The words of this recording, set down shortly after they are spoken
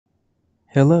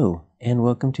Hello, and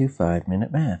welcome to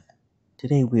 5-Minute Math.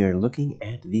 Today we are looking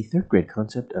at the third grade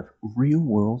concept of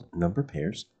real-world number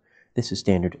pairs. This is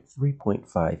standard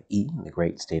 3.5E in the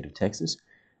great state of Texas.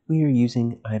 We are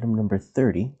using item number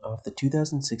 30 of the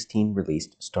 2016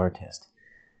 released STAAR test.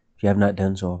 If you have not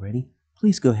done so already,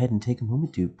 please go ahead and take a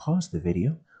moment to pause the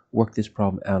video, work this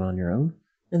problem out on your own,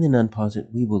 and then unpause it.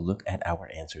 We will look at our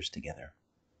answers together.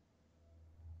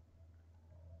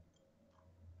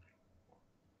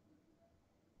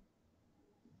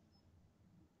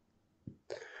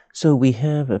 So we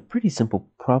have a pretty simple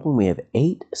problem. We have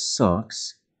 8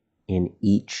 socks in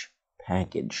each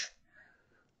package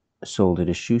sold at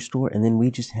a shoe store, and then we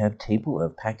just have table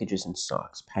of packages and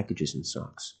socks.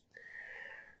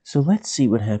 So let's see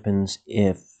what happens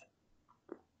if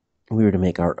we were to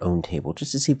make our own table,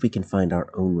 just to see if we can find our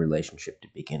own relationship to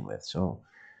begin with. So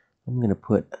I'm going to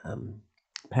put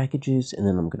packages, and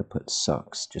then I'm going to put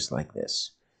socks, just like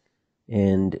this.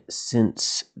 And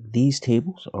since these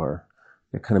tables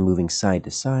they're kind of moving side to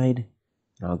side,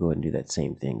 I'll go ahead and do that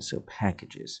same thing. So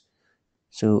packages.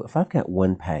 So if I've got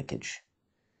one package,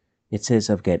 it says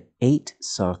I've got 8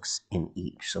 socks in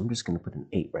each. So I'm just going to put an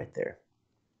 8 right there.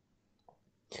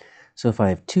 So if I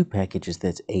have 2 packages,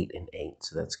 that's 8 and 8.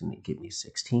 So that's going to give me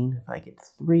 16. If I get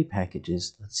 3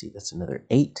 packages, let's see, that's another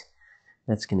 8.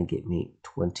 That's going to get me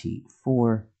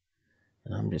 24.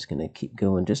 And I'm just going to keep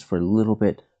going just for a little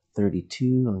bit.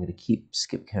 32. I'm going to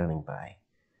skip counting by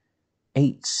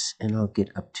 8s, and I'll get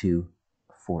up to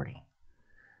 40.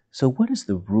 So what is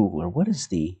the rule, or what is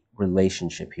the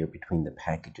relationship here between the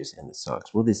packages and the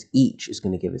socks? Well, this each is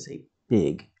going to give us a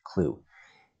big clue.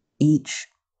 Each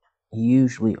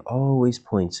usually always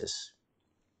points us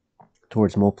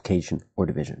towards multiplication or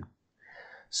division.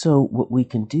 So what we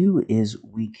can do is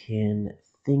we can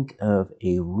think of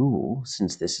a rule,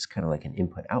 since this is kind of like an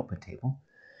input-output table,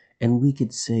 and we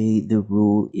could say the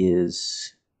rule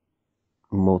is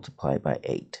multiply by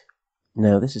 8.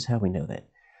 Now, this is how we know that.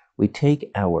 We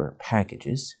take our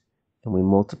packages and we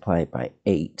multiply it by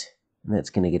 8, and that's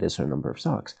going to get us our number of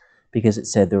socks, because it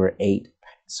said there were 8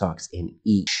 socks in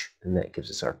each, and that gives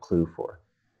us our clue for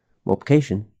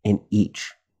multiplication in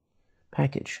each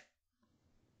package.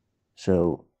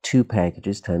 So 2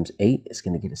 packages times 8 is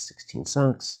going to get us 16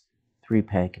 socks. 3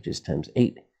 packages times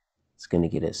 8 is going to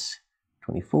get us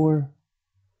 24.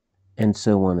 And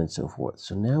so on and so forth.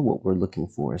 So now what we're looking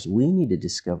for is we need to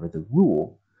discover the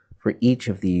rule for each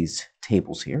of these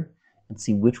tables here and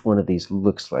see which one of these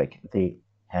looks like they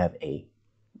have a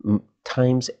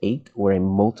times 8 or a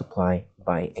multiply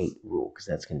by 8 rule, because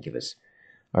that's going to give us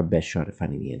our best shot at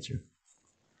finding the answer.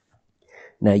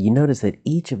 Now you notice that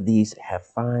each of these have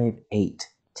 5, 8,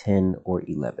 10, or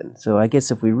 11. So I guess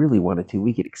if we really wanted to,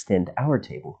 we could extend our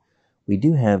table. We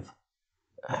do have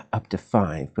up to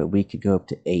 5, but we could go up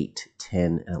to 8,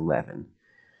 10, and 11.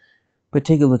 But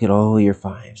take a look at all your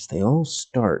 5s. They all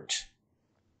start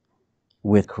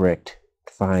with correct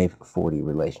 5-40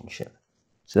 relationship.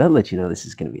 So that lets you know this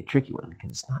is going to be a tricky one,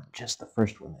 because it's not just the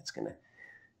first one that's going to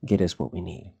get us what we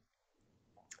need.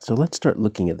 So let's start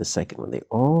looking at the second one. They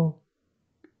all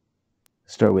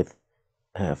start with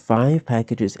 5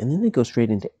 packages, and then they go straight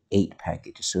into 8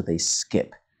 packages, so they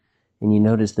skip. And you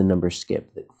notice the numbers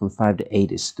skip. That from 5 to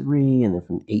 8 is 3, and then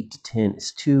from 8 to 10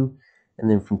 is 2, and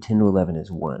then from 10 to 11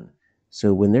 is 1.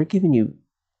 So when they're giving you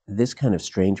this kind of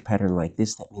strange pattern like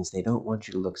this, that means they don't want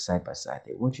you to look side by side.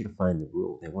 They want you to find the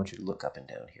rule. They want you to look up and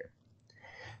down here.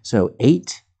 So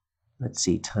 8, let's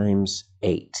see, times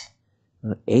 8.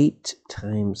 8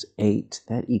 times 8,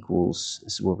 that equals,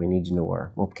 this is where we need to know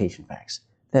our multiplication facts.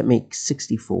 That makes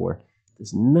 64.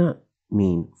 Does not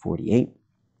mean 48.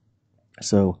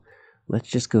 So let's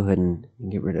just go ahead and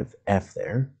get rid of F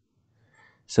there.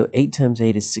 So 8 times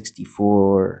 8 is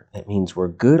 64. That means we're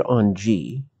good on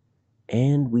G,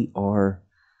 and we are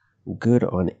good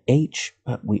on H,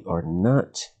 but we are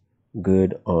not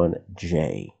good on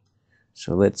J.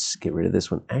 So let's get rid of this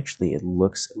one. Actually, it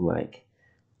looks like,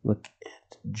 look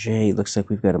at J, looks like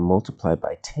we've got to multiply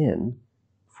by 10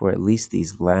 for at least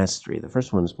these last 3. The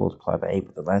first one is multiply by 8,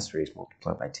 but the last 3 is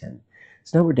multiply by 10.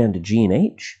 So now we're down to G and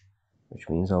H, which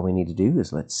means all we need to do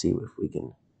is, let's see if we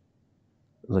can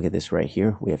look at this right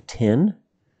here. We have 10,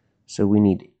 so we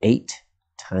need 8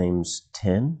 times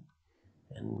 10,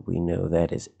 and we know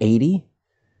that is 80.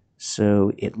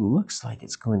 So it looks like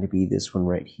it's going to be this one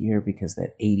right here, because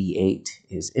that 88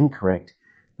 is incorrect.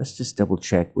 Let's just double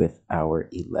check with our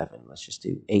 11. Let's just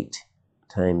do 8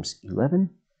 times 11,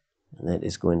 and that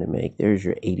is going to make, there's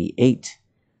your 88.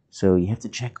 So you have to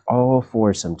check all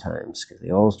 4 sometimes, because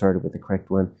they all started with the correct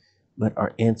one. But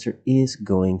our answer is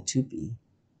going to be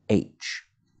H.